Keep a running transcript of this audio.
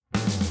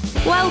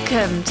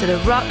Welcome to the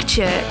Rock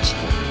Church,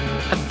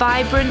 a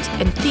vibrant,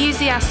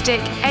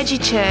 enthusiastic, edgy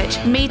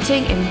church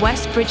meeting in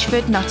West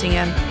Bridgford,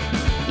 Nottingham.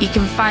 You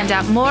can find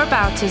out more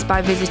about us by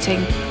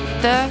visiting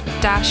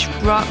the-rock.org.uk.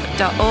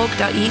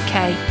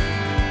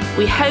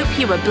 We hope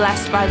you were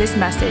blessed by this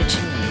message.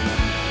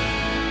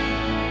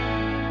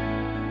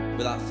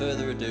 WithoWithout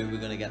further ado, we're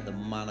going to get the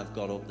man of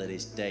God up, that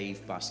is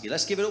Dave Baskey.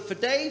 Let's give it up for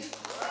Dave.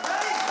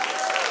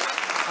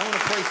 I want to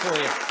pray for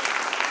you.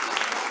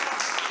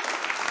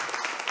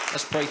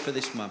 Let's pray for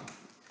this man.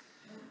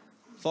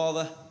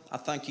 Father, I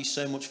thank you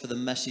so much for the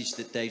message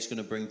that Dave's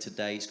going to bring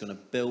today. It's going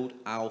to build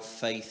our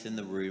faith in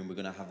the room. We're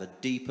going to have a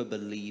deeper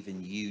belief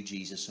in you,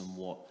 Jesus, and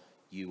what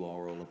you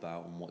are all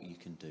about and what you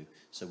can do.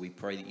 So we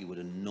pray that you would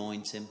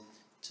anoint him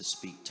to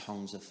speak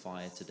tongues of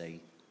fire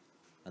today,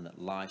 and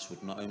that lives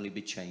would not only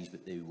be changed,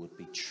 but they would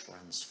be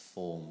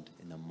transformed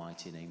in the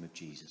mighty name of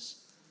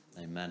Jesus.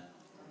 Amen.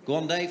 Go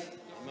on, Dave.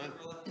 Amen.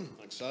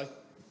 Thanks, Si.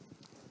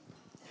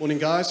 Morning,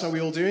 guys. How are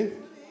we all doing?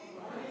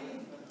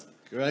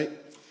 Great.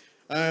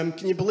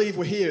 Can you believe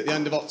we're here at the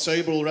end of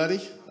October already?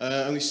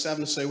 Only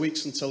 7 or so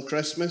weeks until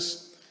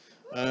Christmas.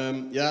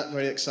 Yeah,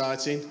 very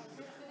exciting.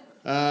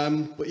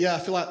 But yeah, I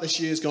feel like this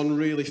year's gone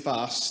really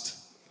fast.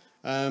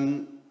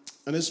 And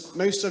as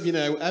most of you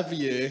know, every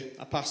year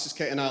our pastors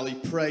Kate and Ali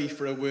pray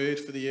for a word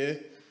for the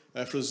year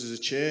for us as a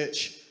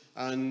church.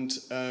 And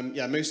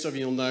yeah, most of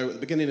you will know at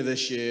the beginning of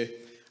this year,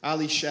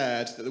 Ali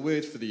shared that the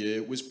word for the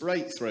year was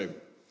breakthrough.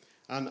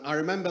 And I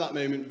remember that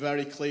moment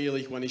very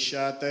clearly when he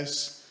shared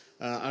this.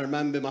 I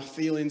remember my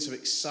feelings of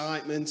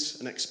excitement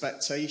and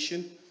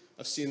expectation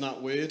of seeing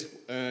that word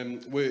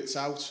worked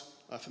out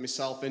for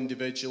myself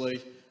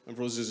individually and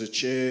for us as a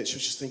church. I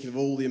was just thinking of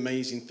all the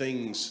amazing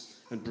things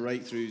and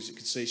breakthroughs you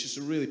could see. It's just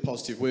a really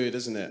positive word,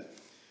 isn't it?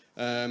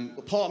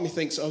 But part of me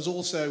thinks I was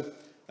also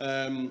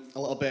a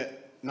little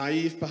bit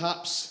naive,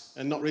 perhaps,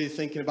 and not really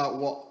thinking about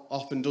what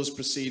often does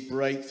precede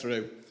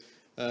breakthrough.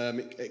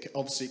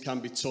 Obviously, it can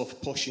be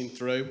tough pushing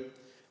through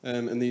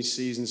in these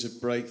seasons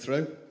of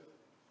breakthrough.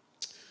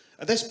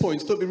 At this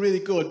point, I thought it'd be really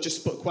good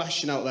just to put a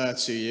question out there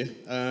to you.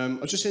 I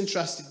was just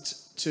interested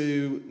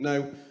to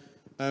know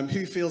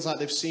who feels like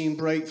they've seen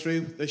breakthrough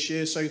this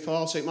year so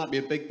far. So it might be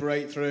a big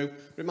breakthrough,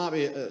 but it might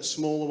be a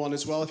smaller one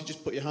as well. If you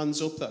just put your hands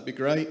up, that'd be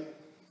great.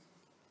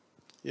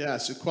 Yeah,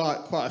 so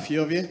quite a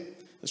few of you.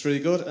 That's really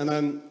good. And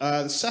then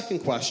the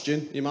second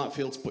question, you might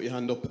feel to put your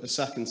hand up a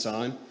second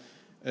time,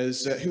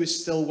 is who is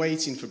still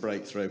waiting for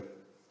breakthrough?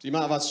 So you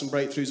might have had some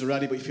breakthroughs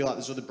already, but you feel like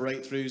there's other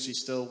breakthroughs you're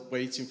still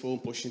waiting for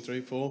and pushing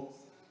through for.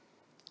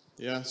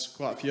 Yeah, so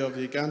quite a few of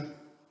you again.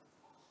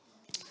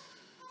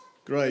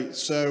 Great,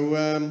 so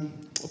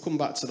we'll come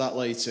back to that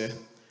later.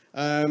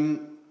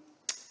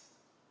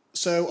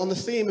 So on the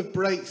theme of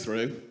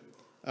breakthrough,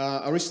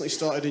 I recently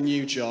started a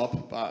new job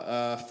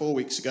about 4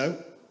 weeks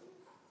ago,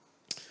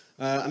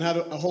 and had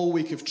a whole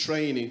week of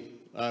training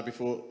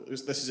before.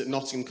 This is at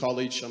Nottingham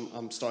College.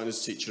 I'm starting as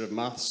a teacher of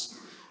maths,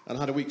 and I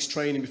had a week's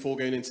training before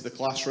going into the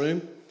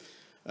classroom.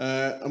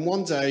 And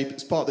one day,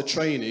 as part of the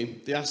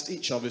training, they asked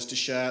each of us to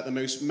share the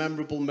most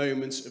memorable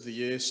moments of the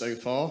year so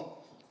far.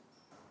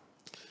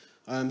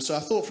 So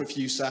I thought for a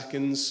few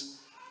seconds,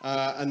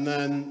 and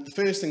then the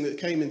first thing that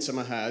came into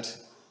my head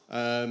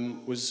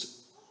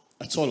was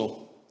a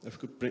tunnel. If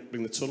we could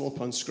bring the tunnel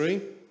up on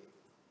screen.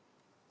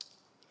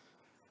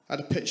 I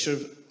had a picture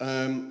of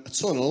a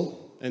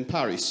tunnel in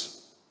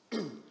Paris.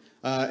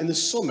 In the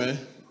summer,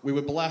 we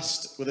were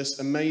blessed with this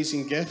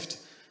amazing gift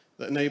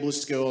that enabled us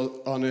to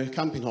go on a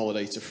camping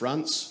holiday to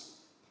France.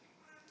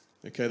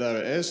 Okay, there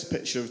it is, a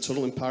picture of a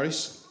tunnel in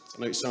Paris. I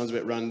know it sounds a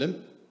bit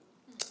random.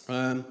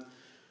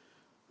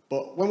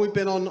 But when we've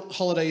been on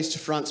holidays to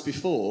France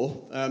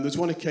before, there was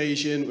one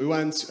occasion we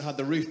went, had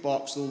the roof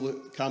box, all the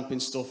camping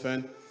stuff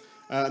in,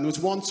 and there was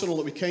one tunnel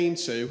that we came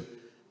to,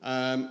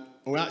 and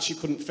we actually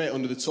couldn't fit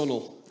under the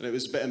tunnel, and it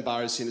was a bit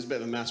embarrassing, it was a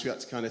bit of a mess. We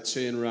had to kind of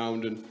turn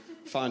around and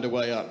find a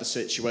way out of the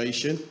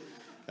situation.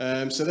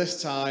 So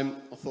this time,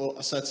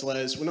 I said to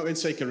Liz, we're not going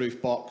to take a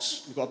roof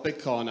box. We've got a big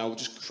car now. We'll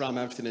just cram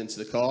everything into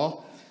the car,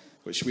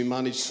 which we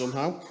managed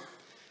somehow.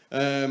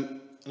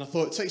 And I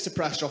thought, it takes the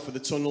pressure off of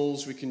the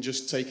tunnels. We can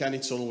just take any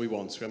tunnel we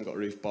want. We haven't got a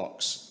roof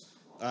box.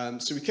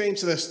 So we came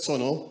to this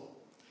tunnel.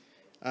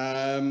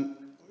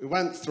 We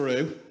went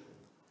through,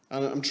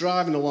 and I'm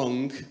driving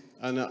along,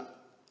 and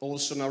all of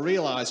a sudden I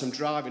realise I'm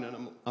driving,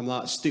 and I'm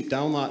like stooped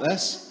down like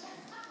this.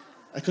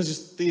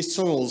 Because these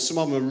tunnels, some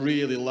of them are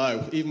really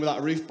low. Even without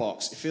a roof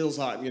box, it feels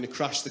like I'm going to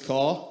crash the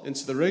car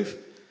into the roof.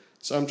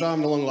 So I'm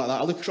driving along like that.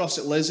 I look across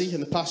at Lizzie in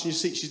the passenger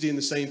seat. She's doing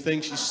the same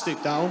thing. She's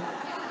stooped down.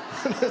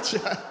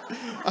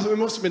 We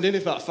must have been in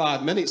it for about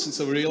 5 minutes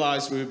until we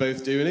realised we were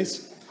both doing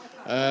it.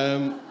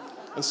 And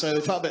so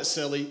it felt a bit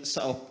silly,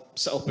 set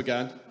up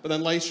again. But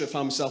then later I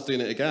found myself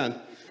doing it again.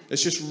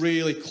 It's just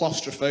really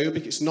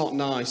claustrophobic. It's not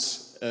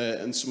nice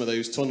in some of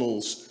those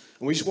tunnels.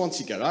 And we just wanted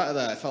to get out of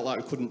there. It felt like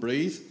we couldn't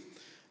breathe.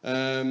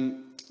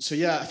 So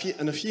yeah, a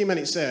few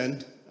minutes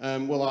in,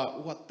 we're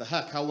like, what the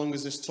heck, how long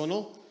is this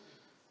tunnel?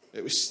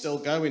 It was still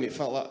going. It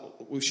felt like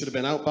we should have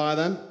been out by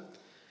then.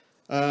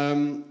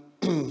 And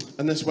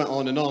this went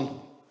on and on.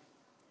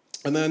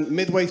 And then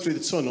midway through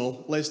the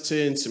tunnel, Liz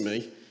turned to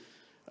me,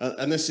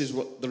 and this is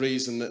the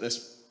reason that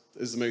this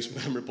is the most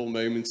memorable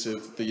moment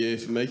of the year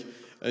for me.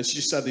 And she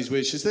just said these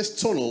words. She says,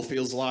 "This tunnel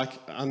feels like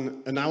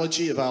an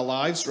analogy of our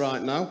lives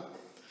right now."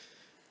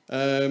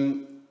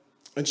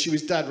 And she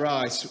was dead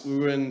right. We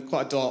were in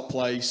quite a dark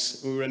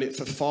place. We were in it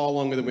for far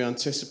longer than we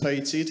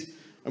anticipated.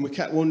 And we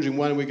kept wondering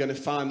when we're going to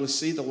finally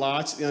see the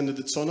light at the end of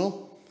the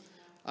tunnel.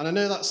 And I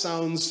know that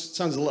sounds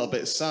a little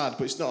bit sad,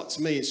 but it's not.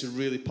 To me, it's a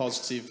really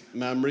positive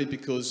memory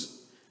because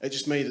it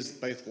just made us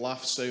both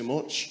laugh so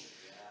much.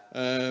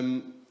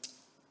 And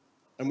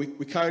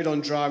we carried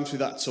on driving through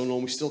that tunnel,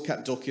 and we still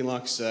kept ducking,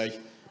 like I say.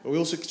 But we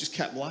also just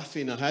kept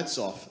laughing our heads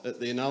off at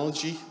the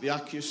analogy, the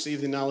accuracy of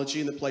the analogy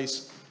and the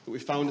place that we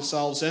found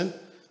ourselves in,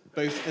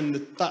 both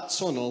in that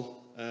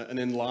tunnel and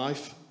in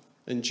life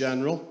in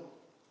general.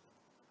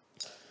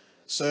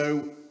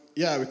 So,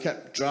 yeah, we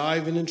kept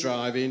driving and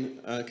driving,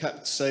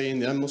 kept saying,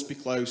 the end must be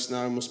close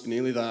now, must be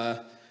nearly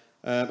there.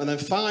 And then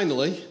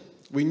finally,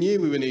 we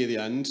knew we were near the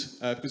end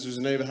because there was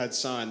an overhead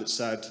sign that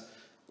said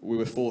we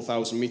were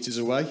 4,000 metres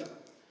away.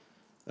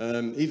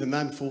 Even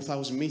then,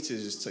 4,000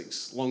 metres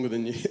takes longer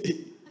than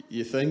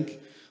you think.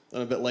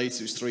 Then a bit later,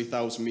 it was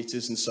 3,000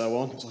 metres and so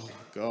on. Oh,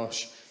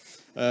 gosh.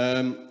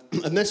 And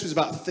this was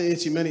about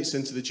 30 minutes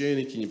into the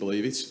journey, can you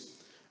believe it?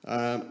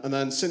 And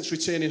then since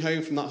returning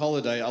home from that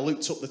holiday, I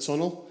looked up the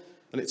tunnel,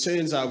 and it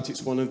turns out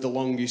it's one of the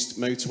longest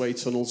motorway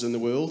tunnels in the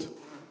world.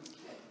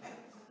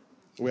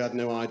 We had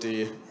no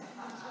idea.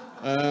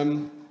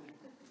 And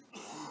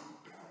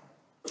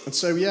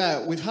so,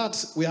 yeah, we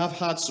have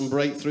had some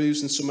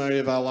breakthroughs in some area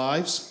of our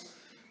lives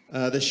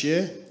this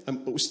year,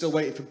 but we're still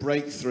waiting for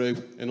breakthrough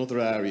in other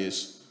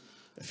areas.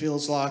 It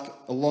feels like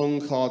a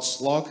long, hard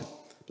slog,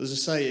 but as I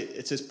say,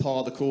 it is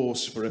part of the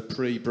course for a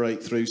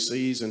pre-breakthrough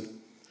season.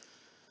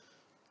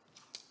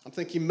 I'm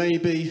thinking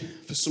maybe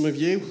for some of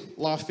you,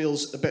 life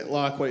feels a bit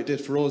like what it did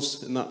for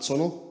us in that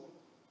tunnel.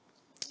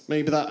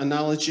 Maybe that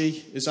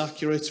analogy is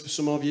accurate for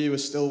some of you who are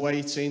still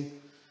waiting,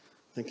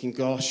 thinking,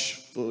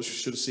 gosh, thought we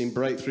should have seen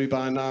breakthrough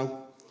by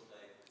now.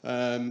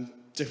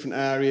 Different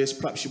areas,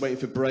 perhaps you're waiting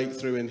for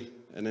breakthrough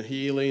in a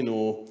healing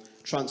or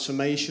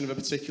transformation of a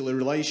particular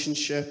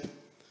relationship.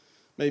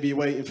 Maybe you're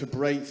waiting for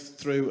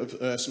breakthrough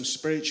of some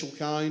spiritual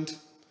kind.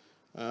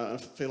 I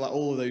feel like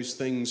all of those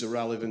things are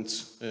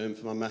relevant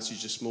for my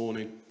message this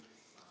morning.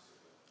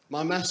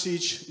 My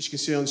message, as you can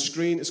see on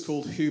screen, is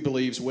called Who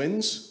Believes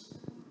Wins.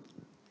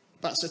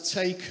 That's a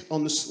take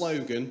on the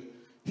slogan,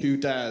 Who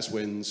Dares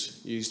Wins,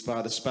 used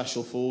by the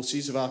Special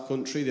Forces of our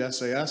country, the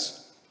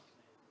SAS.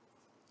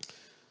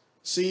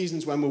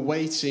 Seasons when we're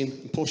waiting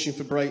and pushing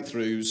for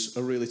breakthroughs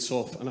are really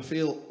tough, and I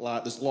feel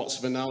like there's lots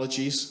of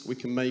analogies we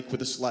can make with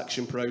the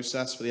selection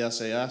process for the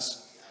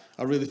SAS.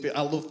 I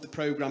love the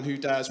programme Who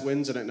Dares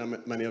Wins. I don't know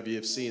many of you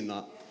have seen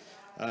that.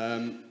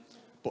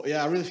 But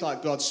yeah, I really feel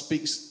like God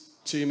speaks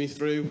to me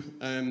through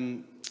that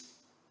and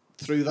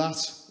through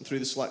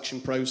the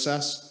selection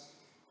process.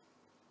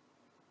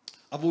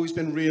 I've always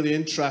been really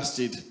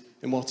interested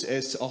in what it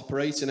is to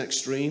operate in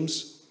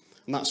extremes,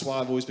 and that's why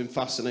I've always been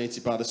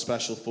fascinated by the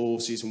Special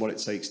Forces and what it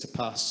takes to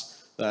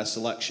pass their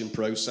selection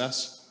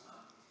process.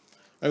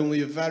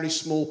 Only a very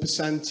small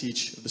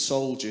percentage of the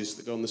soldiers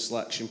that go on the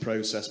selection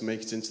process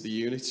make it into the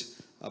unit.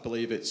 I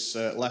believe it's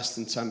less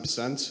than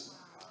 10%.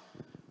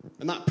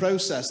 And that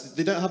process,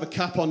 they don't have a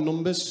cap on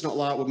numbers. It's not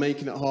like we're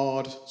making it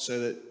hard so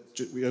that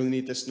we only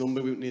need this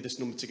number, we need this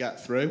number to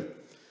get through.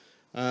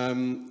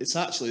 It's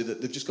actually that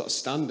they've just got a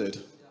standard,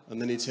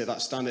 and they need to hit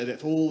that standard.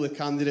 If all the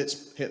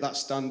candidates hit that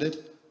standard,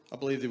 I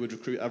believe they would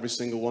recruit every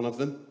single one of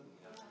them.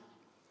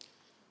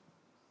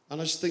 And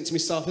I just think to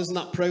myself, isn't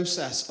that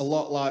process a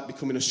lot like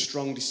becoming a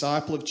strong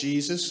disciple of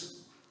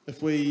Jesus?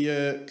 If we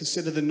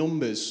consider the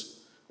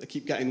numbers that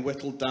keep getting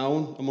whittled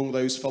down among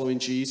those following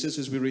Jesus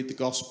as we read the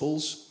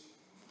Gospels,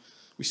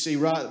 we see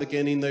right at the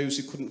beginning those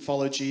who couldn't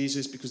follow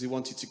Jesus because they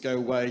wanted to go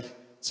away,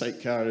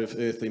 take care of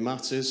earthly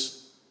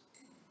matters.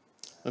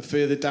 And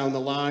further down the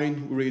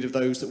line, we read of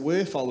those that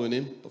were following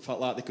him, but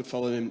felt like they could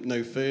follow him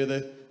no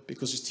further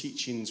because his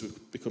teachings were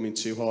becoming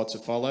too hard to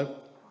follow.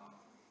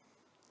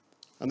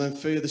 And then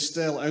further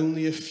still,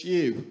 only a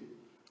few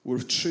were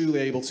truly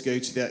able to go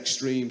to the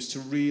extremes to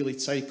really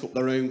take up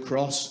their own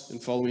cross in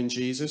following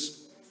Jesus.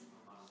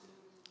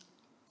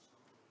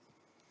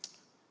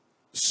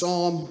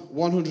 Psalm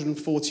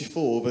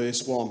 144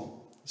 verse 1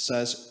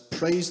 says,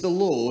 "Praise the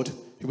Lord,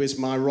 who is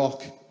my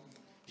rock.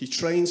 He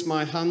trains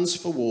my hands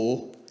for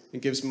war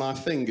and gives my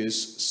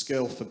fingers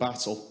skill for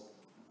battle."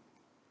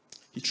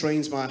 He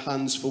trains my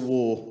hands for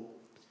war.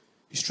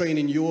 He's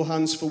training your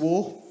hands for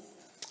war.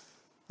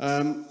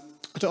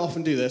 I don't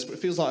often do this, but it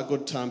feels like a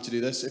good time to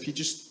do this. If you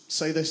just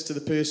say this to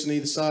the person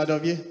either side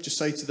of you, just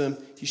say to them,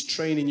 he's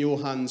training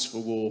your hands for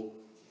war.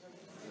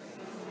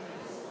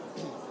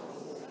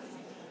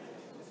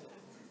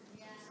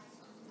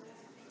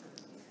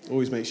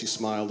 Always makes you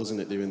smile, doesn't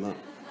it, doing that?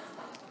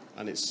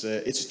 And it's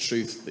a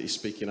truth that he's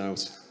speaking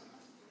out.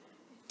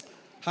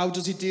 How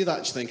does he do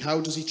that, do you think? How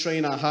does he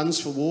train our hands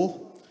for war?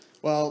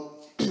 Well,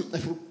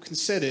 if we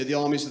consider the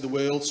armies of the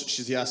world, such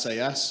as the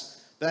SAS,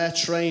 their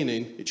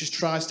training, it just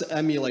tries to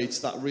emulate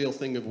that real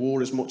thing of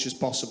war as much as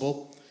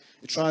possible.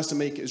 It tries to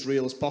make it as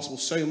real as possible,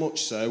 so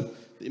much so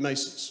that you may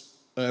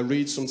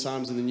read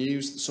sometimes in the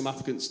news that some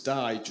applicants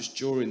died just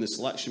during the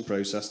selection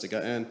process to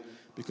get in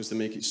because they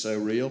make it so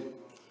real.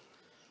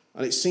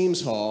 And it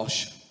seems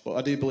harsh, but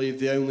I do believe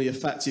the only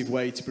effective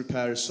way to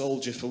prepare a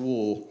soldier for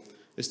war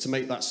is to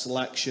make that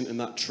selection and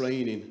that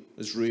training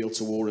as real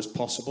to war as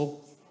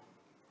possible.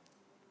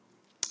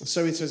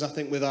 So it is, I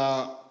think, with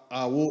our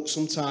walk,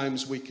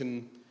 sometimes we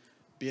can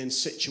be in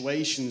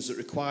situations that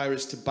require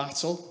us to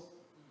battle,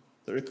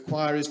 that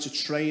require us to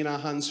train our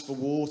hands for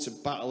war, to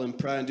battle in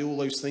prayer and do all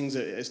those things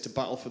that it is to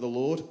battle for the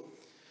Lord.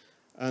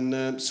 And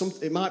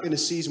it might be in a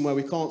season where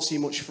we can't see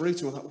much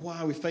fruit, and we're like,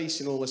 wow, we're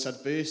facing all this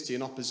adversity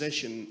and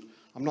opposition.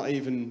 I'm not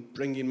even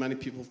bringing many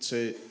people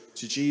to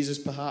Jesus,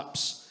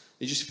 perhaps.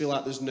 You just feel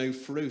like there's no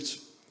fruit.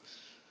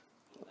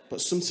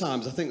 But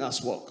sometimes I think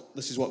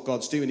this is what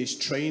God's doing. He's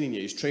training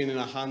you. He's training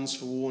our hands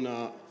for war and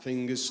our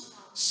fingers'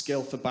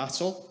 skill for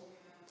battle.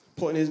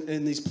 Putting us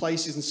in these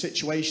places and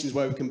situations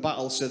where we can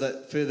battle so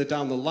that further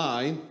down the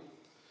line,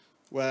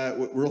 where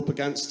we're up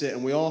against it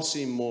and we are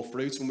seeing more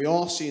fruit and we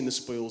are seeing the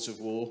spoils of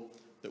war,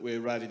 that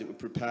we're ready, that we're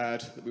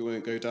prepared, that we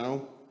won't go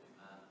down.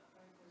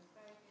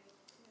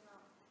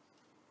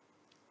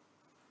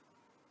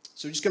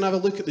 So we're just going to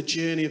have a look at the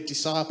journey of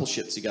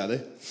discipleship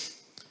together.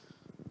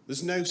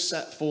 There's no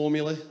set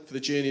formula for the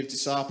journey of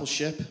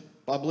discipleship,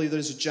 but I believe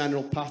there's a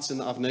general pattern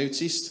that I've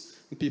noticed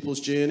in people's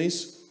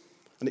journeys,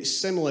 and it's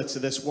similar to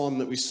this one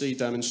that we see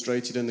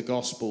demonstrated in the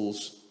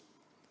Gospels.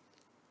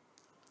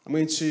 I'm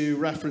going to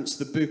reference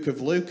the book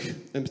of Luke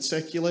in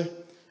particular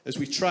as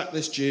we track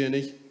this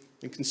journey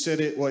and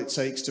consider what it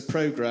takes to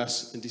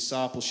progress in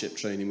discipleship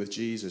training with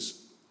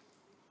Jesus.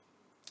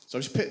 So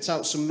I've just picked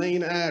out some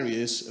main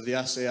areas of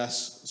the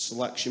SAS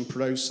selection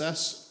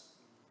process.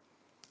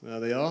 There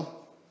they are.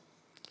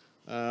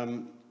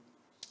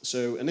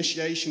 So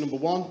initiation, number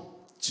 1.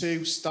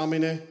 2,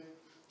 stamina.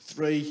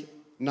 3,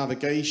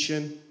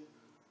 navigation.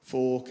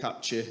 4,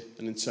 capture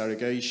and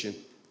interrogation.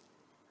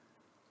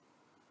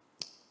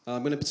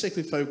 I'm going to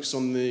particularly focus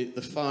on the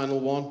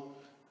final one.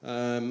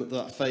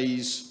 That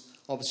phase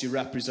obviously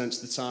represents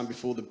the time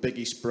before the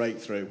biggest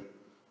breakthrough,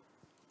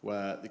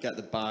 where they get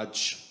the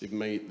badge, they've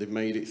made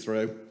it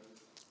through.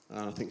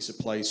 And I think it's a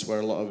place where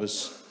a lot of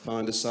us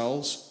find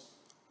ourselves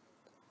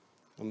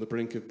on the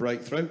brink of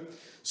breakthrough.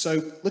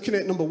 So looking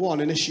at number 1,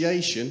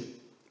 initiation,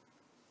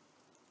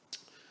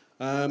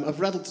 I've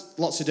read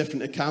lots of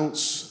different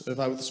accounts of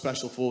how the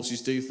Special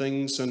Forces do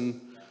things,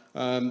 and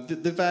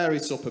they vary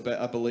it up a bit,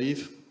 I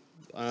believe,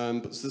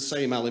 but it's the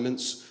same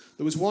elements.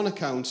 There was one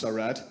account I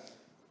read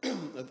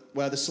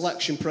where the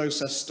selection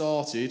process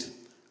started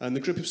and the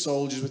group of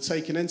soldiers were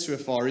taken into a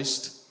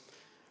forest,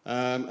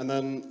 and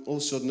then all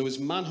of a sudden there was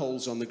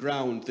manholes on the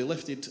ground. They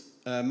lifted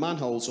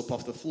manholes up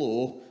off the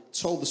floor,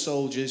 told the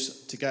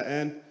soldiers to get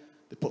in.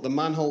 They put the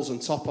manholes on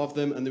top of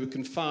them, and they were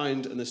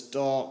confined in this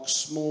dark,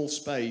 small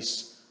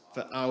space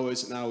for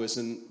hours and hours.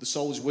 And the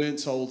soldiers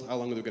weren't told how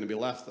long they were going to be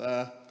left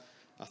there.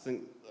 I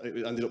think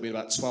it ended up being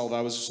about 12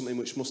 hours or something,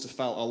 which must have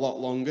felt a lot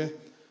longer.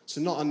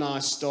 So not a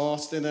nice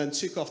start. They then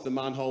took off the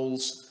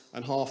manholes,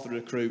 and half the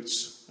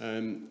recruits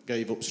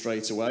gave up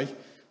straight away.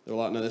 They were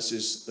like, no, this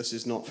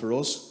is not for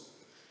us.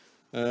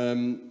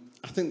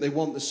 I think they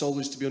want the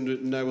soldiers to be under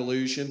no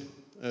illusion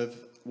of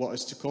what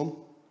is to come.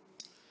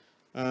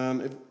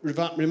 It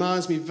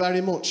reminds me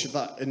very much of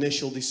that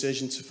initial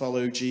decision to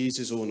follow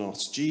Jesus or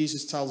not.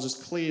 Jesus tells us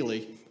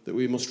clearly that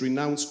we must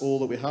renounce all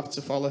that we have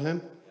to follow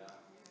him.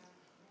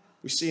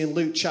 We see in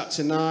Luke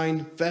chapter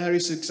 9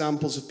 various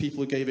examples of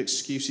people who gave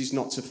excuses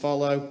not to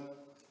follow,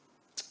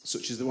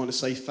 such as they want to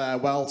say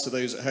farewell to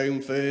those at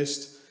home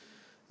first.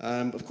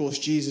 Of course,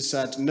 Jesus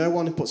said, no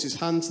one who puts his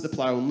hand to the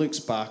plough and looks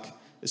back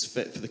is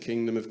fit for the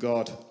kingdom of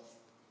God.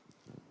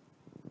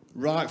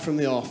 Right from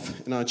the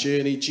off in our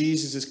journey,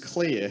 Jesus is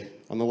clear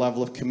on the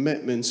level of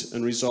commitment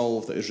and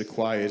resolve that is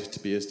required to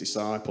be his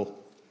disciple.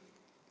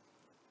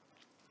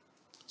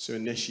 So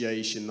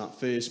initiation, that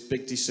first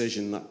big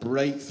decision, that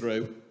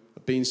breakthrough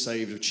of being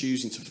saved, of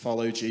choosing to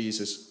follow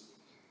Jesus.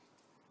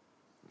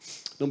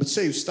 Number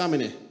 2,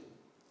 stamina.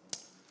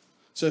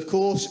 So, of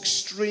course,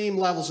 extreme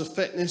levels of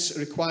fitness are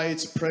required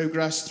to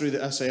progress through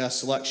the SAS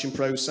selection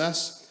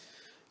process.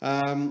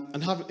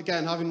 And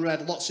having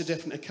read lots of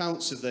different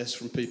accounts of this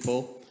from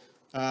people,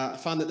 I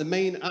found that the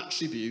main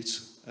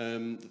attribute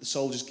that the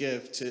soldiers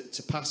give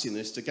to passing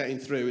this, to getting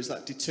through, is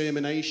that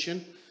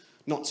determination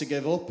not to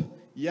give up.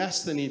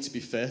 Yes, they need to be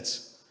fit,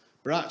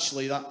 but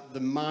actually the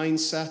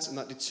mindset and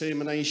that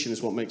determination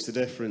is what makes the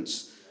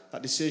difference.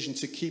 That decision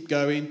to keep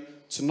going,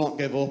 to not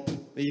give up,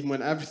 even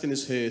when everything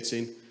is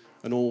hurting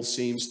and all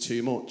seems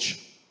too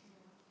much.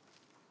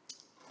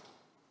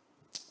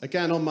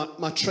 Again, on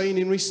my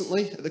training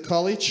recently at the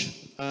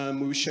college,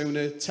 we were shown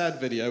a TED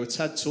video, a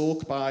TED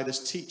talk by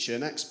this teacher,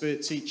 an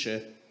expert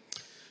teacher,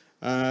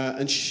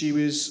 and she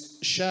was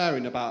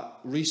sharing about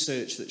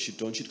research that she'd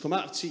done. She'd come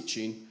out of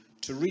teaching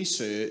to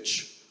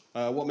research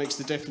what makes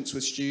the difference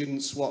with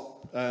students,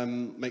 what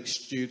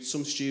makes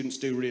some students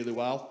do really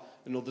well,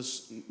 and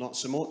others not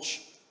so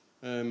much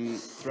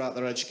throughout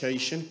their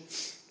education.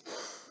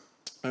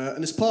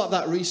 And as part of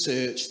that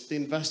research, they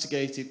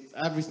investigated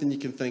everything you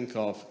can think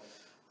of,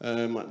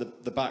 like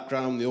the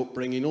background, the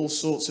upbringing, all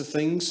sorts of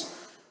things.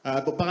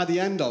 But by the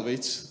end of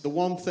it, the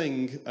one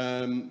thing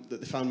that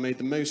they found made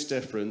the most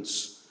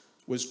difference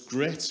was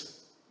grit.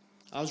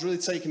 I was really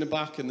taken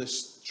aback in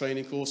this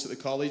training course at the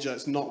college.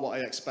 It's not what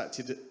I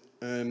expected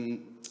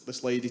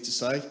this lady to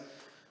say,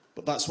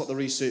 but that's what the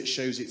research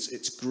shows.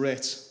 It's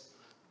grit.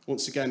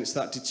 Once again, it's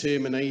that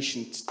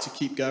determination to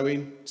keep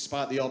going,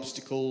 despite the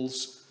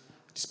obstacles,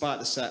 despite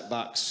the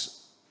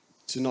setbacks,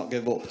 to not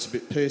give up, to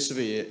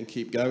persevere and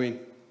keep going.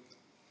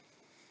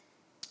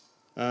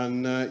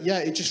 And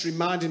it just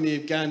reminded me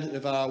again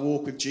of our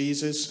walk with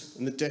Jesus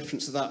and the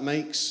difference that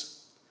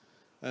makes.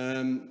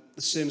 The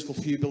sermon's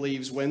called Who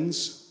Believes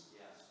Wins.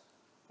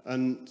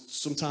 And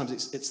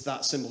sometimes it's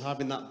that simple,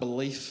 having that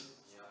belief,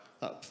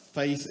 that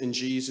faith in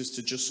Jesus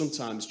to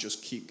sometimes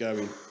keep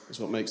going is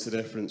what makes the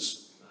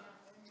difference.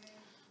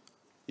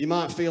 You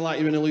might feel like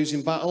you're in a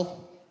losing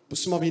battle, but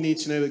some of you need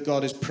to know that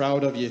God is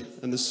proud of you.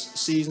 And there's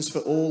seasons for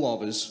all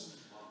of us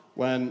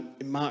when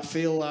it might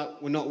feel like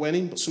we're not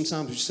winning, but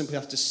sometimes we just simply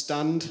have to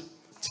stand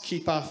to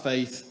keep our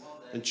faith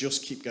and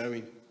just keep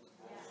going.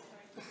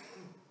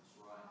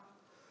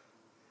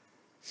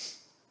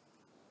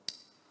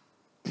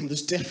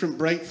 There's different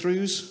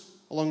breakthroughs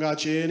along our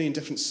journey and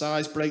different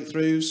size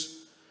breakthroughs.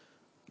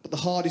 But the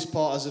hardest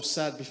part, as I've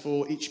said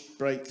before, each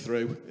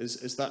breakthrough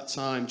is that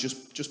time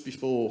just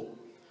before.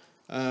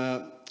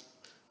 And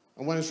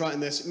when I was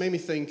writing this, it made me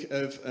think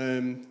of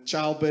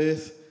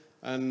childbirth.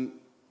 And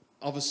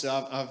obviously,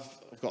 I've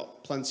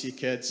got plenty of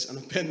kids, and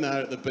I've been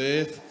there at the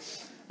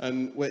birth,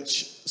 and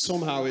which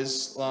somehow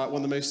is like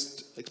one of the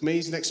most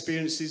amazing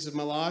experiences of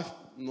my life,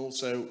 and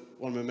also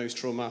one of my most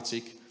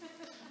traumatic.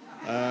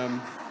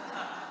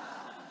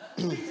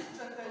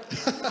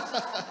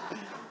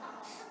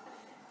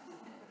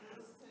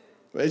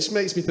 But it just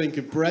makes me think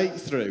of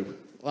breakthrough,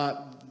 like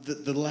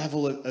the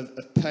level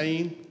of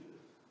pain,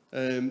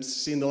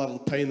 seeing the level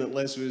of pain that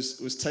Liz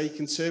was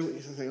taken to. You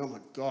think, oh my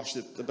gosh,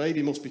 the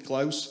baby must be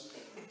close.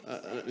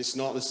 And it's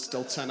not, there's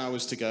still 10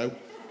 hours to go.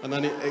 And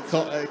then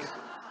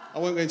I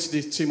won't go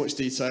into too much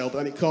detail, but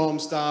then it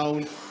calms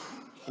down.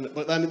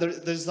 But then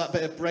there's that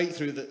bit of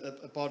breakthrough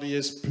that the body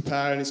is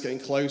preparing, it's getting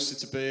closer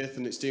to birth,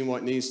 and it's doing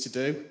what it needs to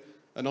do.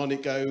 And on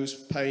it goes,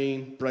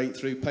 pain,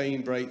 breakthrough.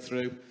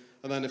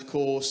 And then, of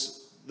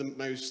course, the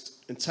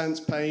most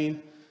intense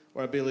pain,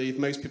 where I believe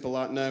most people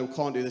are like, no,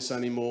 can't do this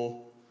anymore,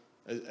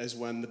 is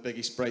when the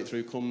biggest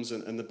breakthrough comes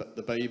and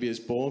the baby is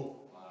born.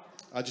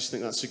 I just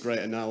think that's a great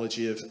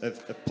analogy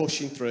of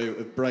pushing through,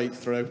 of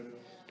breakthrough.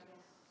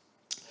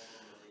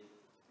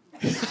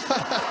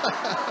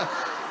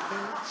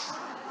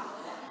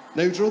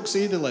 No drugs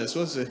either, Liz,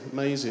 was it?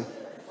 Amazing.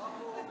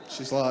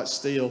 She's like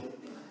steel.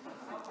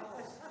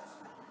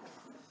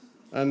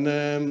 And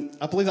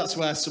I believe that's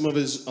where some of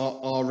us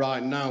are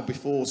right now,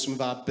 before some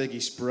of our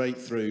biggest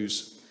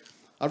breakthroughs.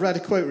 I read a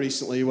quote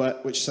recently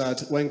which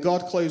said, when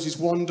God closes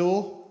one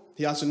door,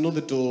 he has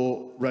another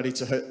door ready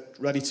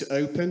to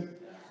open,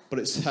 but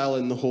it's hell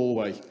in the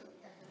hallway.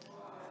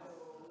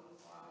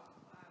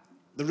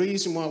 The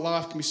reason why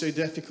life can be so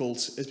difficult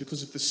is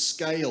because of the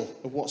scale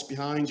of what's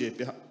behind you,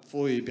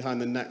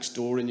 behind the next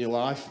door in your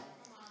life.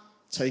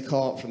 Take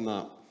heart from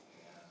that.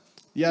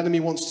 The enemy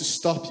wants to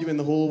stop you in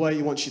the hallway.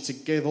 He wants you to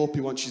give up. He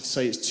wants you to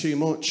say it's too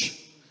much.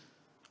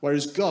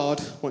 Whereas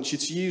God wants you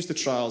to use the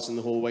trials in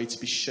the hallway to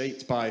be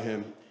shaped by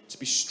him, to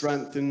be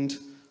strengthened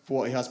for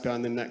what he has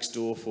behind the next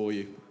door for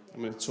you.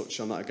 I'm going to touch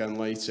on that again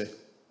later.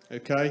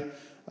 Okay?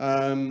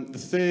 The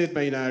third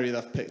main area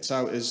that I've picked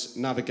out is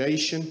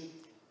navigation.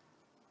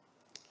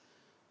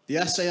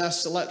 The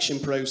SAS selection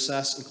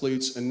process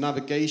includes a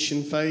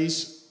navigation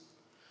phase.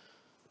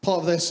 Part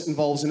of this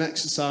involves an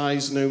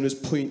exercise known as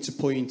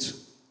point-to-point.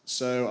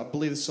 So I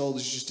believe the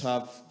soldiers just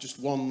have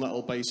one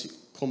little basic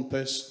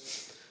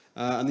compass,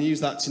 and they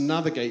use that to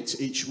navigate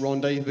to each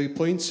rendezvous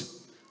point.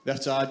 They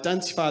have to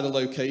identify the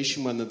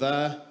location when they're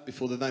there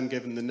before they're then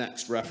given the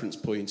next reference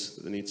point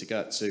that they need to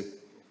get to.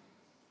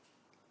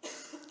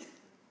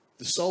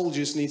 The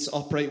soldiers need to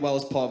operate well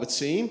as part of a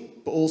team,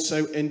 but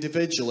also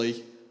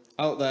individually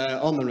out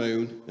there on their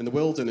own in the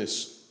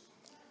wilderness.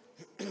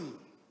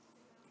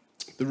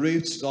 The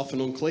route is often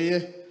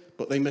unclear,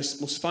 but they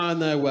must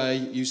find their way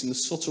using the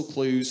subtle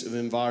clues of the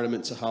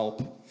environment to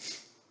help.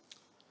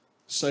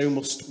 So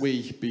must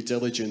we be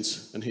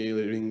diligent in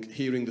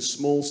hearing the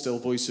small, still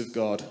voice of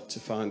God to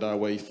find our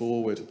way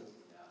forward.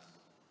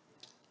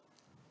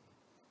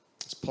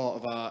 It's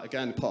part of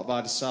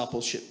our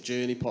discipleship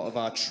journey, part of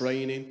our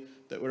training,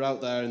 that we're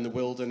out there in the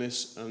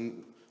wilderness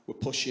and we're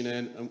pushing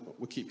in and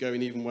we keep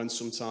going even when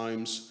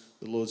sometimes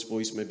the Lord's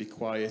voice may be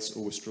quiet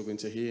or we're struggling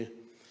to hear.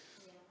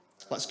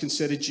 Let's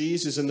consider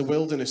Jesus in the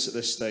wilderness at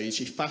this stage.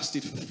 He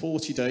fasted for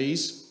 40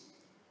 days.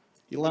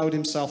 He allowed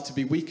himself to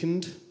be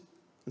weakened,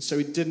 and so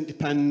he didn't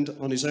depend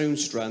on his own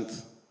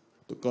strength,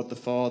 but God the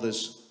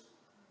Father's.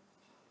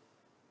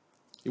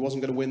 He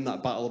wasn't going to win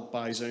that battle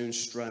by his own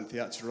strength. He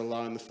had to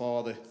rely on the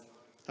Father.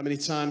 How many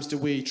times do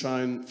we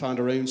try and find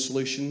our own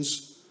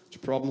solutions to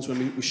problems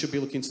when we should be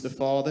looking to the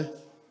Father?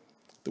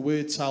 The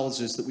Word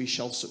tells us that we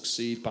shall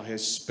succeed by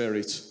His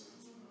Spirit,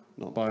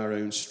 not by our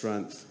own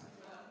strength.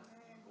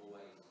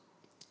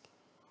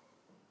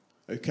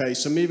 Okay,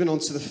 so moving on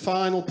to the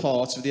final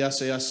part of the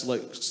SAS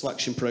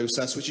selection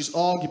process, which is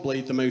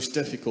arguably the most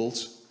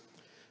difficult,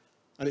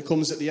 and it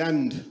comes at the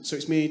end. So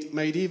it's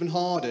made even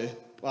harder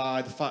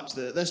by the fact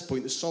that at this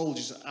point the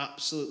soldiers are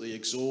absolutely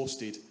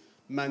exhausted,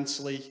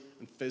 mentally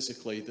and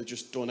physically. They're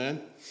just done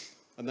in.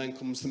 And then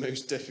comes the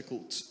most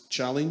difficult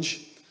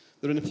challenge.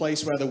 They're in a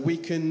place where they're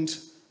weakened,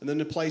 and they're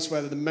in a place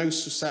where they're the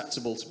most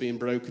susceptible to being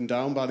broken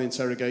down by the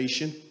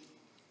interrogation.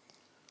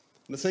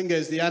 And the thing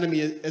is, the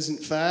enemy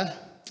isn't fair.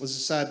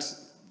 As I said,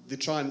 they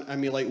try and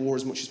emulate war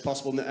as much as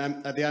possible,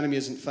 and the enemy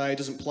isn't fair. He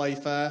doesn't play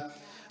fair.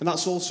 And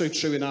that's also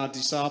true in our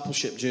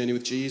discipleship journey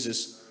with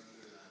Jesus.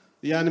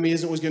 The enemy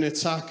isn't always going to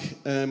attack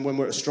when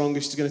we're at our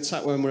strongest. He's going to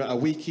attack when we're at our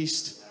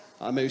weakest,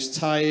 our most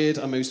tired,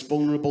 our most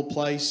vulnerable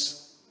place.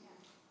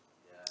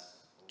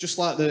 Just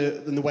like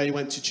in the way he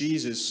went to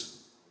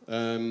Jesus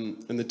in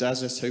the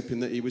desert,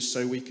 hoping that he was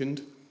so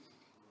weakened.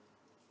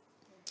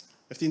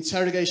 If the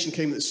interrogation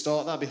came at the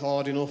start, that'd be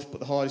hard enough, but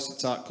the hardest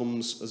attack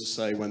comes, as I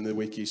say, when they're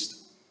weakest.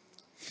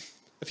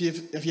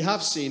 If you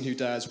have seen Who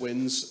Dares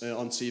Wins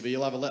on TV,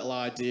 you'll have a little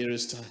idea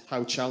as to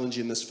how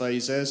challenging this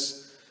phase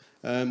is.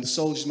 The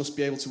soldiers must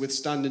be able to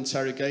withstand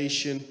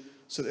interrogation,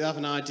 so that they have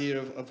an idea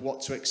of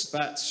what to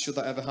expect should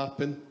that ever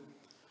happen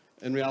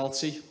in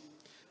reality.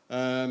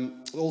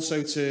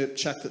 Also to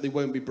check that they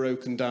won't be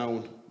broken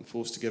down and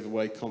forced to give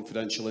away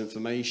confidential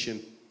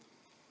information.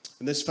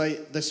 And this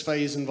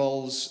phase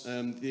involves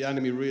the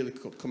enemy really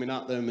coming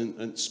at them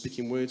and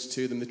speaking words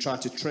to them. They try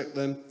to trick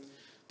them.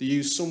 They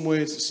use some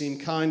words that seem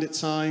kind at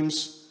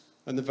times,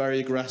 and they're very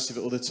aggressive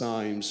at other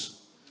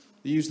times.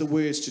 They use the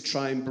words to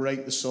try and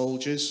break the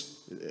soldiers.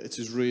 It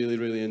is really,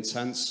 really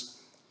intense.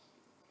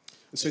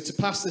 And so to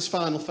pass this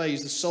final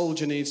phase, the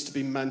soldier needs to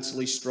be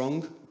mentally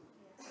strong.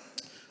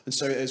 And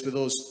so it is with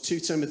us.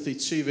 2 Timothy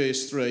 2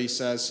 verse 3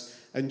 says,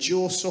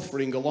 "Endure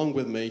suffering along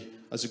with me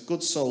as a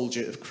good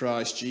soldier of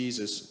Christ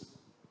Jesus."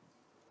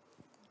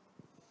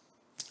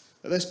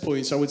 At this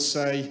point, I would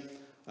say,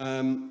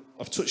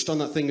 I've touched on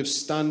that thing of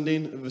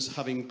standing, of us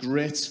having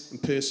grit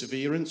and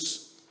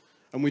perseverance.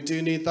 And we do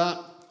need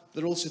that.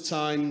 There are also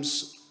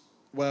times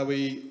where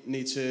we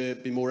need to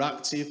be more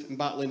active in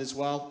battling as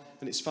well.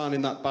 And it's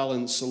finding that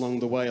balance along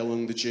the way,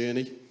 along the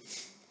journey.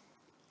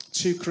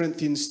 2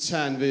 Corinthians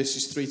 10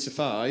 verses 3 to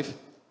 5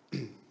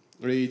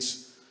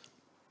 reads,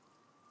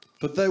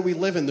 "For though we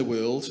live in the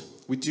world,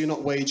 we do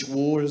not wage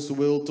war as the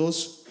world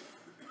does.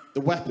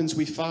 The weapons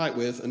we fight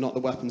with are not the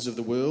weapons of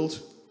the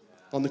world.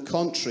 On the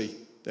contrary,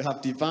 they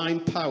have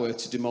divine power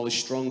to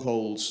demolish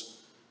strongholds.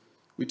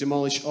 We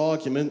demolish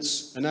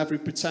arguments and every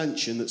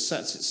pretension that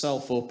sets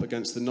itself up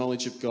against the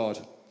knowledge of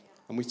God,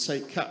 and we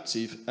take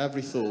captive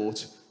every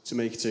thought to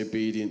make it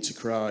obedient to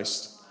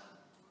Christ."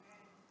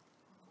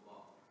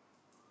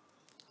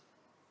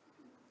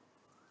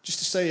 Just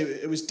to say,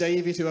 it was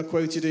David who I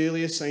quoted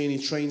earlier saying he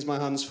trains my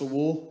hands for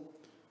war.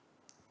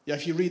 Yeah,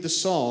 if you read the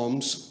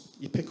Psalms,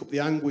 you pick up the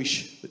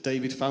anguish that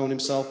David found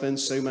himself in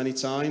so many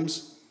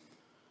times.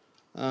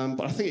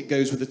 But I think it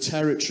goes with the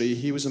territory.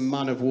 He was a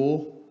man of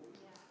war.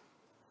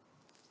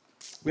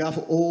 We have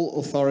all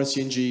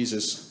authority in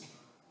Jesus.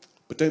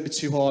 But don't be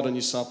too hard on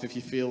yourself if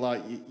you feel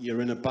like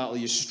you're in a battle,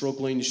 you're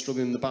struggling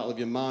in the battle of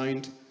your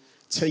mind.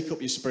 Take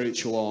up your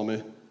spiritual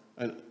armour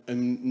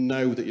and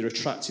know that you're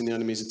attracting the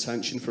enemy's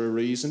attention for a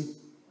reason.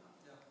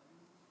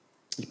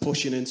 You're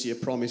pushing into your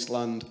promised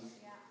land.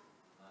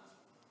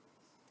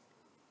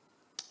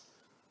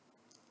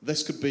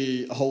 This could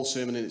be a whole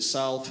sermon in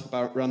itself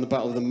around the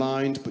battle of the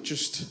mind, but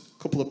just a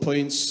couple of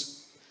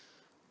points.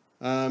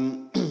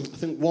 I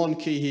think one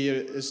key here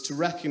is to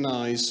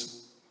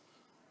recognise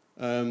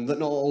that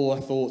not all our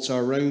thoughts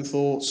are our own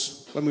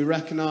thoughts. When we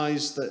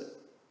recognise that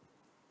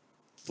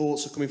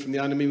thoughts are coming from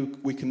the enemy,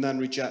 we can then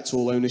reject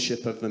all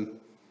ownership of them.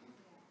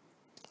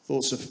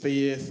 Thoughts of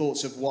fear,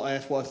 thoughts of what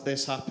if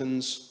this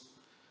happens.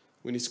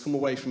 We need to come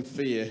away from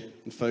fear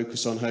and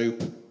focus on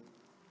hope.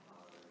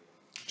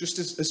 Just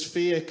as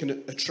fear can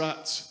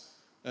attract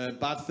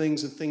bad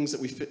things and things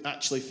that we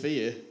actually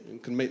fear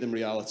and can make them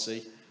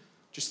reality,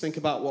 just think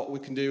about what we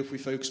can do if we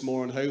focus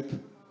more on hope.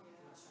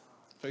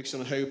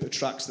 Focusing on hope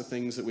attracts the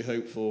things that we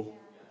hope for.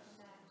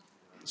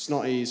 It's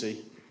not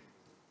easy.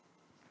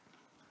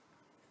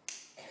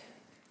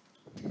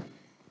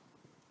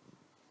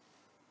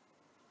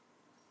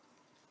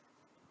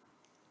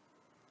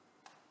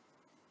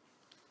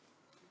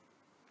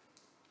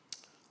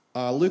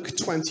 Luke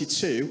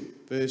 22,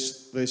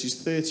 verses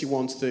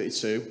 31 to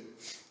 32.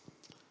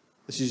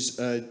 This is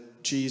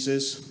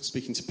Jesus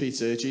speaking to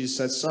Peter. Jesus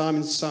said,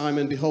 "Simon,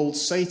 Simon, behold,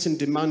 Satan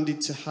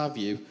demanded to have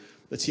you,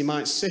 that he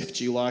might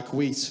sift you like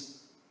wheat.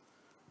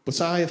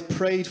 But I have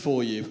prayed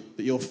for you,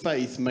 that your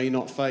faith may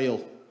not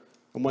fail.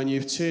 And when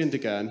you've turned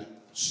again,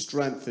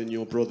 strengthen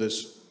your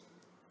brothers."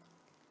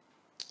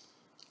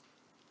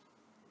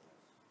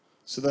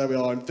 So there we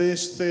are. In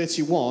verse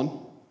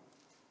 31,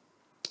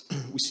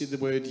 we see the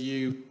word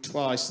you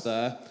twice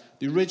there.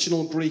 The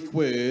original Greek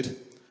word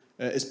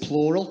is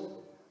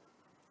plural.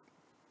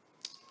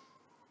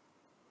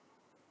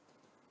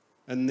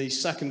 And the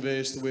second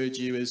verse, the word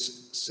you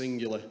is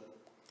singular.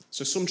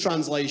 So some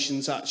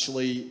translations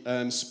actually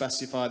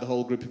specify the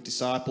whole group of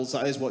disciples.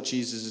 That is what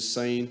Jesus is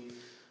saying.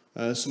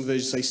 Some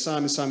versions say,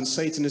 Simon, Simon,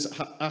 Satan has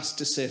asked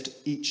to sift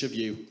each of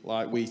you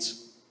like wheat.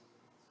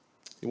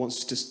 He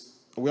wants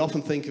to, we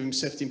often think of him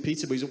sifting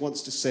Peter, but he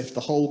wants to sift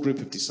the whole group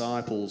of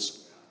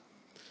disciples.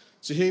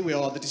 So here we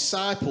are. The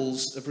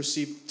disciples have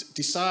received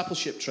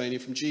discipleship training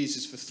from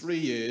Jesus for 3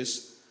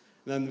 years.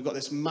 And then we've got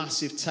this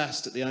massive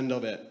test at the end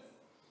of it.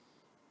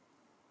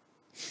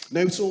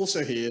 Note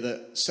also here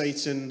that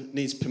Satan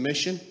needs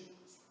permission.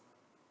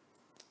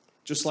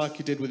 Just like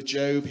he did with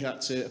Job, he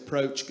had to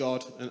approach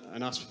God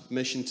and ask for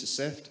permission to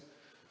sift.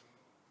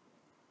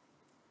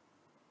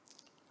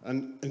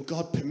 And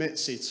God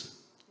permits it.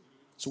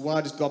 So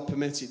why does God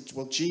permit it?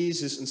 Well,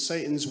 Jesus and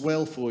Satan's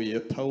will for you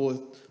are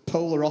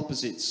polar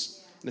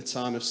opposites in a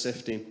time of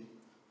sifting.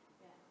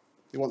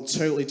 They want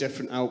totally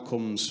different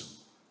outcomes.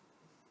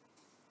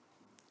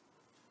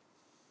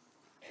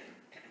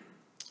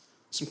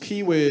 Some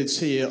key words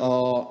here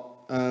are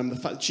the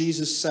fact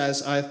Jesus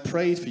says, I have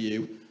prayed for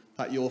you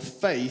that your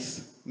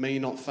faith may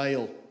not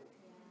fail.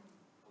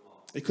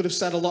 He could have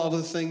said a lot of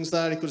other things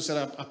there. He could have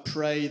said, I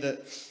pray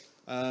that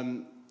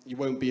you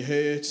won't be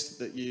hurt,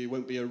 that you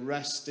won't be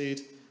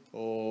arrested,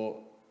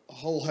 or a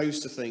whole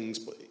host of things.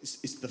 But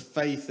it's the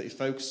faith that he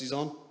focuses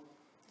on,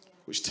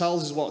 which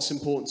tells us what's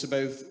important to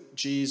both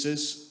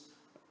Jesus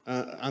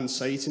and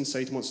Satan.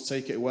 Satan wants to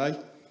take it away.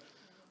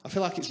 I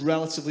feel like it's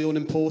relatively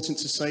unimportant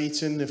to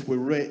Satan if we're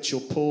rich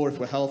or poor, if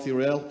we're healthy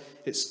or ill.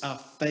 It's our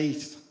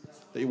faith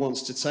that he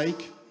wants to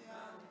take.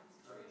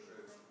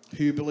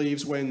 Who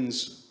believes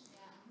wins.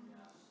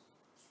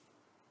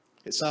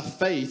 It's our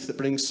faith that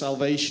brings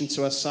salvation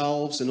to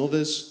ourselves and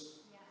others.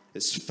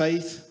 It's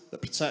faith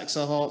that protects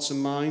our hearts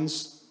and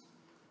minds.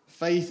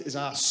 Faith is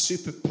our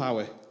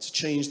superpower to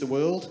change the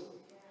world.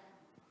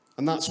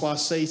 And that's why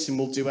Satan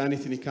will do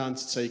anything he can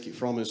to take it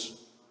from us.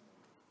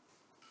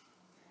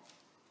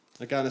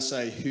 Again, I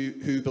say,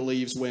 who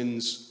believes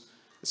wins.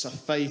 It's our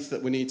faith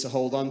that we need to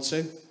hold on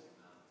to.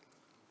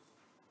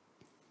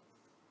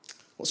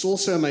 What's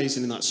also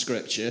amazing in that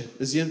scripture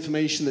is the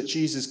information that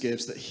Jesus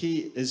gives, that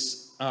he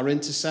is our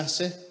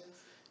intercessor.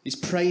 He's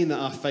praying that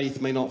our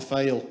faith may not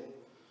fail.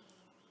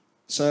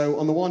 So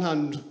on the one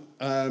hand,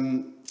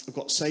 we've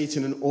got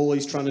Satan and all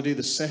he's trying to do,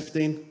 the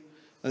sifting,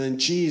 and then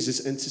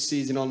Jesus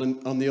interceding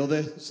on the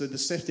other. So the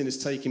sifting is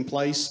taking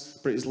place,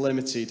 but it is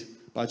limited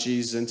by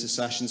Jesus'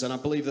 intercessions. And I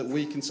believe that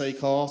we can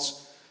take heart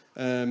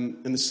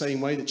in the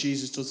same way that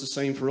Jesus does the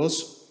same for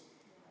us.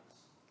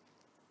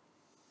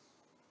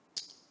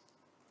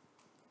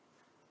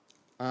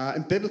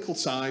 In biblical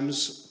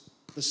times,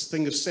 this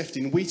thing of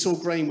sifting, wheat or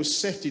grain was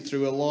sifted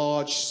through a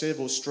large sieve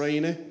or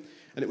strainer,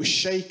 and it was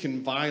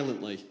shaken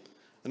violently.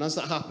 And as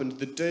that happened,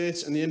 the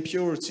dirt and the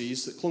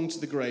impurities that clung to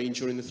the grain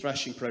during the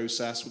threshing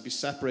process would be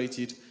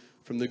separated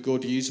from the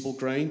good, usable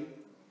grain.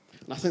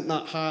 And I think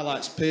that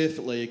highlights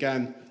perfectly,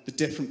 again, the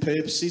different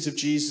purposes of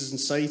Jesus and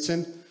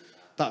Satan.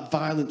 That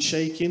violent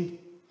shaking,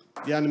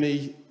 the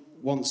enemy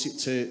wants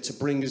it to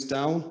bring us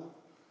down.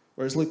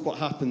 Whereas look what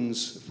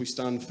happens if we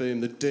stand firm.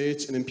 The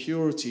dirt and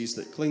impurities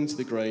that cling to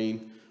the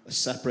grain are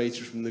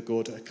separated from the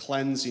good. A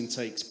cleansing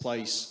takes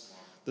place.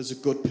 There's a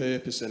good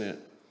purpose in it.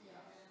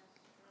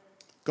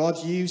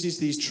 God uses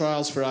these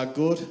trials for our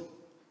good,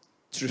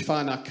 to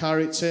refine our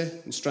character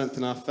and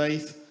strengthen our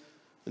faith,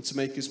 and to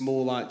make us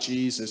more like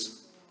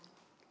Jesus.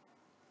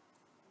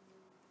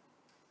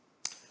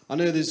 I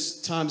know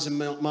there's times in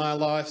my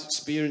life,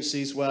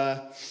 experiences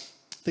where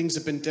things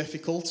have been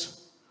difficult,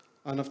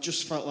 and I've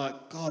just felt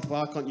like, God,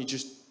 why can't you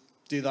just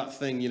do that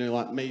thing,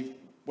 like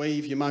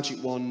wave your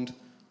magic wand,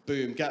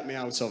 boom, get me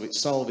out of it,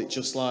 solve it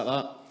just like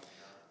that.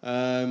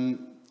 And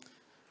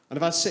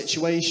I've had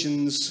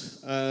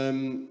situations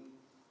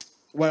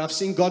where I've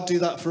seen God do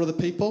that for other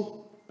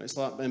people. It's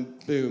like, then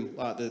boom,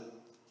 like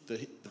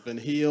they've been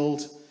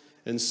healed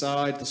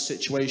inside, the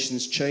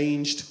situation's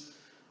changed.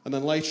 And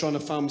then later on, I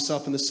found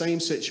myself in the same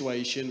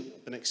situation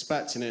and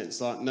expecting it.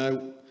 It's like,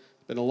 no,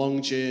 it's been a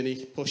long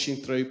journey, pushing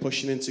through,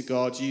 pushing into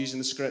God, using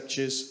the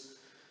scriptures.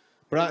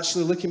 But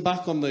actually, looking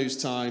back on those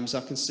times,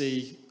 I can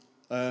see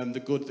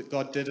the good that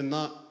God did in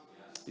that.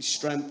 He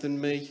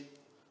strengthened me.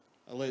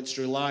 I learned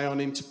to rely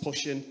on him, to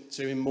push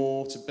into him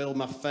more, to build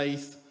my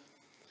faith.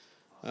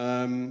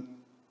 And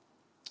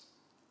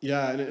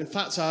in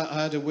fact,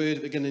 I had a word at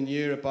the beginning of the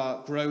year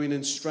about growing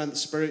in strength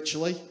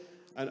spiritually.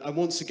 And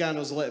once again, I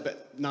was a little bit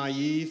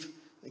naive,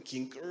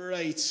 thinking,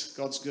 great,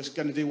 God's just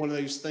going to do one of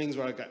those things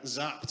where I get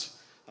zapped,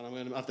 and I'm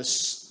going to have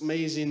this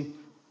amazing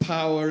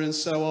power and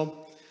so on.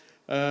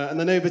 And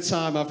then over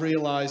time, I've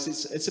realised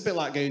it's a bit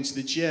like going to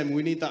the gym.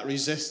 We need that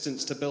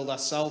resistance to build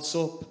ourselves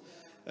up.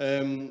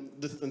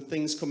 When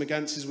things come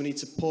against us, we need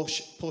to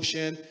push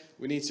in.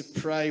 We need to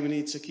pray. We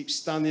need to keep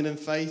standing in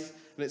faith.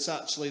 And it's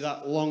actually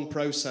that long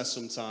process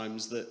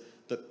sometimes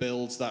that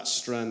builds that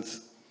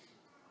strength.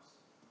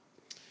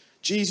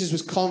 Jesus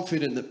was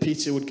confident that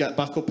Peter would get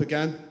back up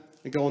again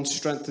and go on to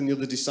strengthen the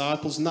other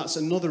disciples. And that's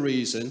another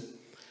reason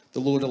the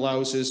Lord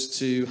allows us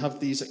to have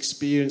these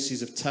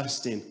experiences of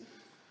testing.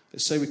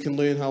 It's so we can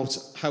learn how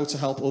to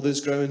help others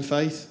grow in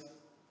faith.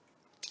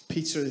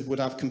 Peter would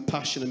have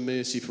compassion and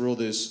mercy for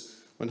others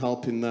while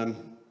helping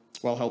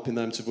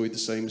them to avoid the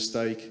same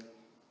mistake.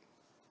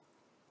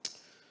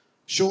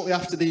 Shortly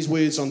after these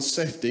words on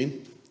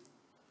sifting,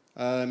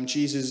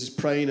 Jesus is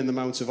praying in the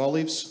Mount of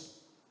Olives.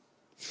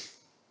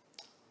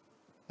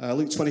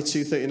 Luke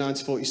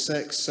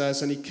 22:39-46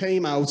 says, "And he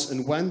came out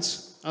and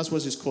went, as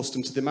was his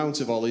custom, to the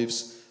Mount of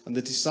Olives, and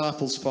the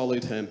disciples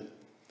followed him.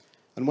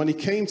 And when he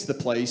came to the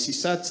place, he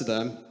said to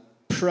them,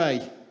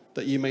 'Pray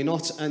that you may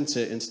not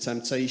enter into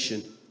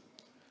temptation.'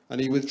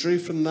 And he withdrew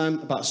from them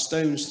about a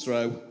stone's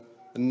throw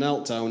and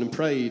knelt down and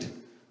prayed,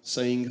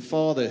 saying,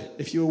 'Father,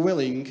 if you are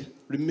willing,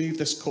 remove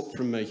this cup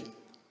from me.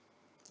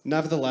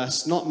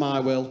 Nevertheless, not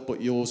my will,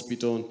 but yours be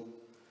done.'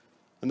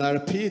 And there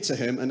appeared to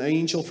him an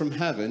angel from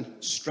heaven,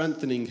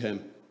 strengthening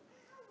him.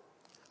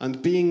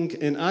 And being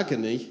in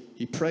agony,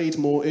 he prayed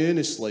more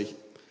earnestly,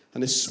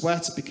 and his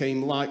sweat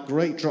became like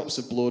great drops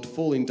of blood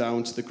falling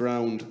down to the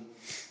ground.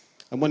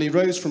 And when he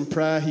rose from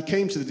prayer, he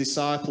came to the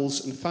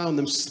disciples and found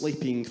them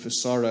sleeping for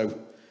sorrow.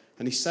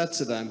 And he said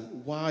to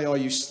them, 'Why are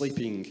you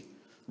sleeping?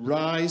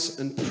 Rise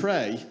and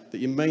pray that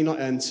you may not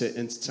enter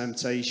into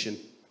temptation.'"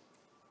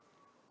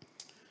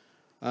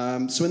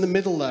 So in the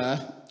middle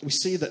there, we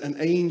see that an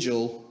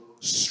angel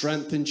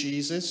strengthened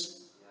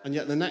Jesus, and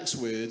yet the next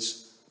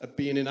words are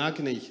being in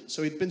agony.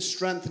 So he'd been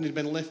strengthened, he'd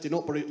been lifted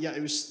up, but yet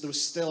there was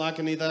still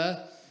agony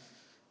there.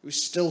 He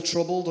was still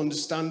troubled,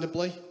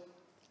 understandably.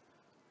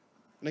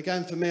 And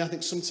again, for me, I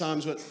think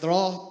sometimes there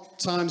are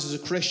times as a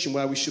Christian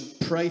where we should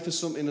pray for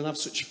something and have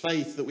such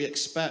faith that we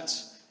expect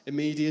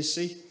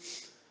immediacy.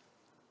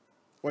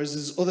 Whereas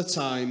there's other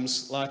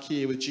times, like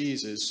here with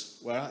Jesus,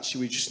 where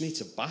actually we just need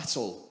to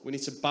battle. We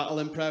need to battle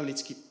in prayer. We need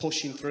to keep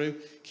pushing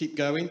through, keep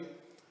going.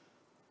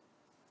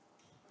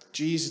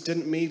 Jesus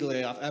didn't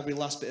immediately have every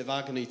last bit of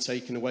agony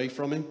taken away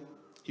from him.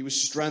 He was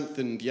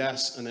strengthened,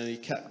 yes, and then he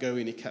kept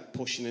going. He kept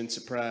pushing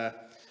into prayer.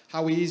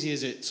 How easy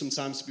is it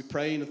sometimes to be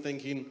praying and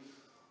thinking,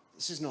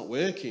 this is not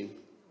working.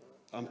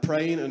 I'm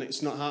praying and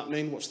it's not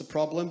happening. What's the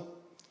problem?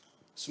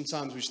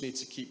 Sometimes we just need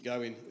to keep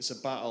going. It's a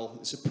battle.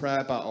 It's a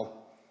prayer battle.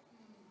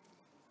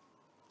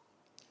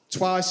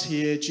 Twice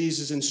here,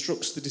 Jesus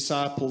instructs the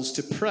disciples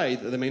to pray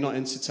that they may not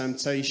enter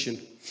temptation.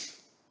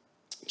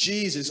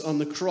 Jesus on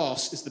the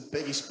cross is the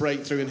biggest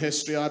breakthrough in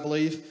history, I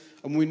believe.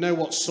 And we know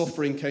what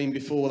suffering came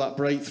before that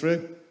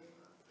breakthrough.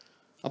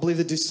 I believe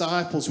the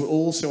disciples were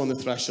also on the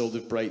threshold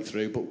of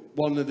breakthrough, but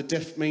one of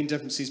the main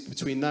differences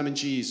between them and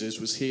Jesus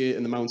was here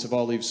in the Mount of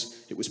Olives.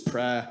 It was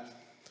prayer.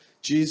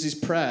 Jesus'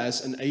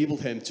 prayers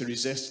enabled him to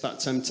resist that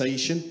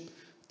temptation,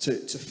 to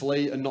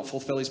flee and not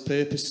fulfill his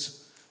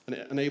purpose, and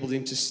it enabled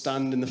him to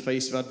stand in the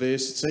face of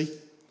adversity.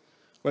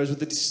 Whereas with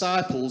the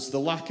disciples, the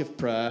lack of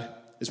prayer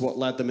is what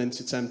led them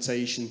into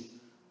temptation,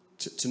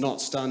 to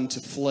not stand,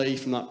 to flee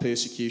from that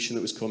persecution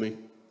that was coming.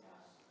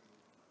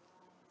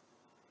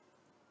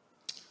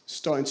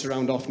 Starting to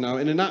round off now.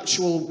 In an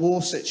actual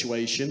war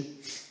situation,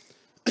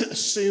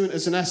 as soon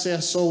as an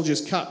SAS soldier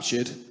is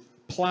captured,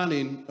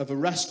 planning of a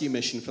rescue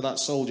mission for that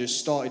soldier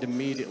started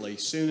immediately.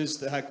 As soon as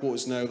the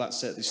headquarters know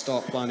that's it, they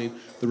start planning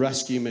the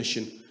rescue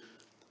mission.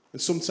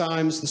 And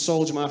sometimes the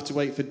soldier might have to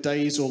wait for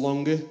days or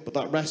longer, but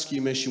that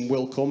rescue mission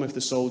will come if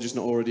the soldier's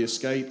not already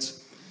escaped.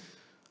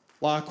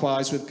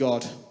 Likewise with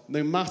God.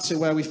 No matter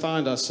where we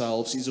find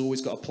ourselves, he's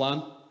always got a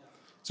plan.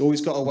 He's always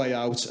got a way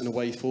out and a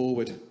way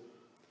forward.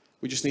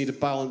 We just need a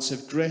balance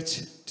of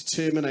grit,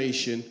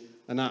 determination,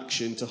 and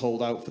action to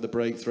hold out for the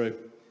breakthrough.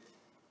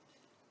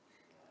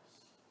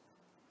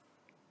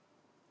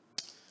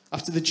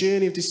 After the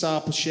journey of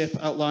discipleship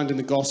outlined in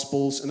the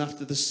Gospels, and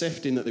after the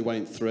sifting that they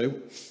went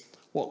through,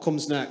 what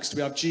comes next?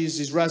 We have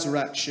Jesus'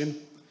 resurrection,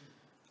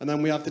 and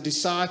then we have the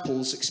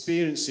disciples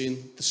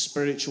experiencing the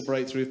spiritual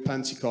breakthrough of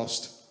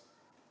Pentecost.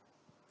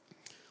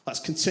 Let's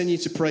continue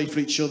to pray for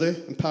each other,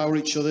 empower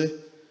each other,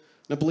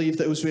 and I believe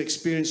that as we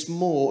experience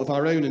more of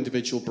our own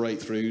individual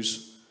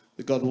breakthroughs,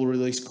 that God will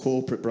release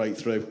corporate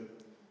breakthrough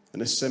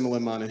in a similar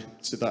manner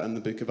to that in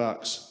the book of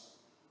Acts.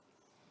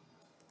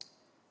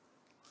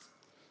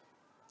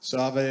 So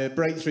I have a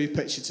breakthrough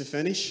picture to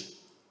finish.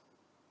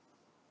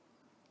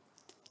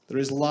 There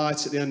is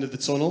light at the end of the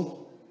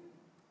tunnel.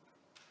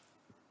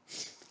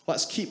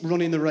 Let's keep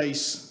running the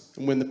race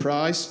and win the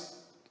prize.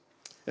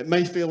 It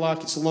may feel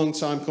like it's a long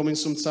time coming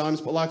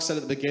sometimes, but like I said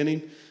at the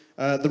beginning,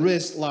 there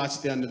is light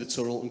at the end of the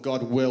tunnel and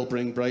God will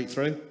bring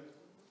breakthrough.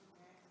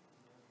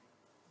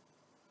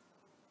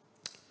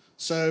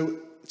 So,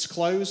 to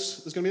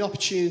close, there's going to be an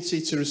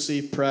opportunity to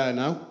receive prayer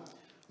now.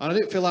 And I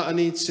don't feel like I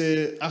need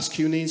to ask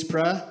who needs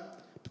prayer,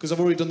 because I've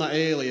already done that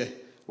earlier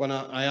when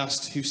I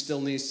asked who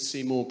still needs to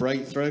see more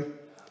breakthrough.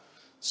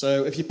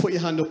 So if you put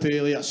your hand up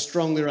early, I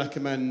strongly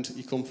recommend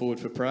you come forward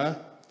for prayer.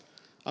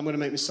 I'm going to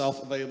make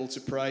myself available to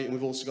pray, and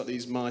we've also got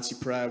these mighty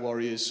prayer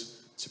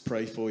warriors to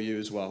pray for you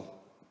as well.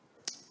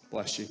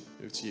 Bless you.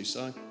 Over to you, Si.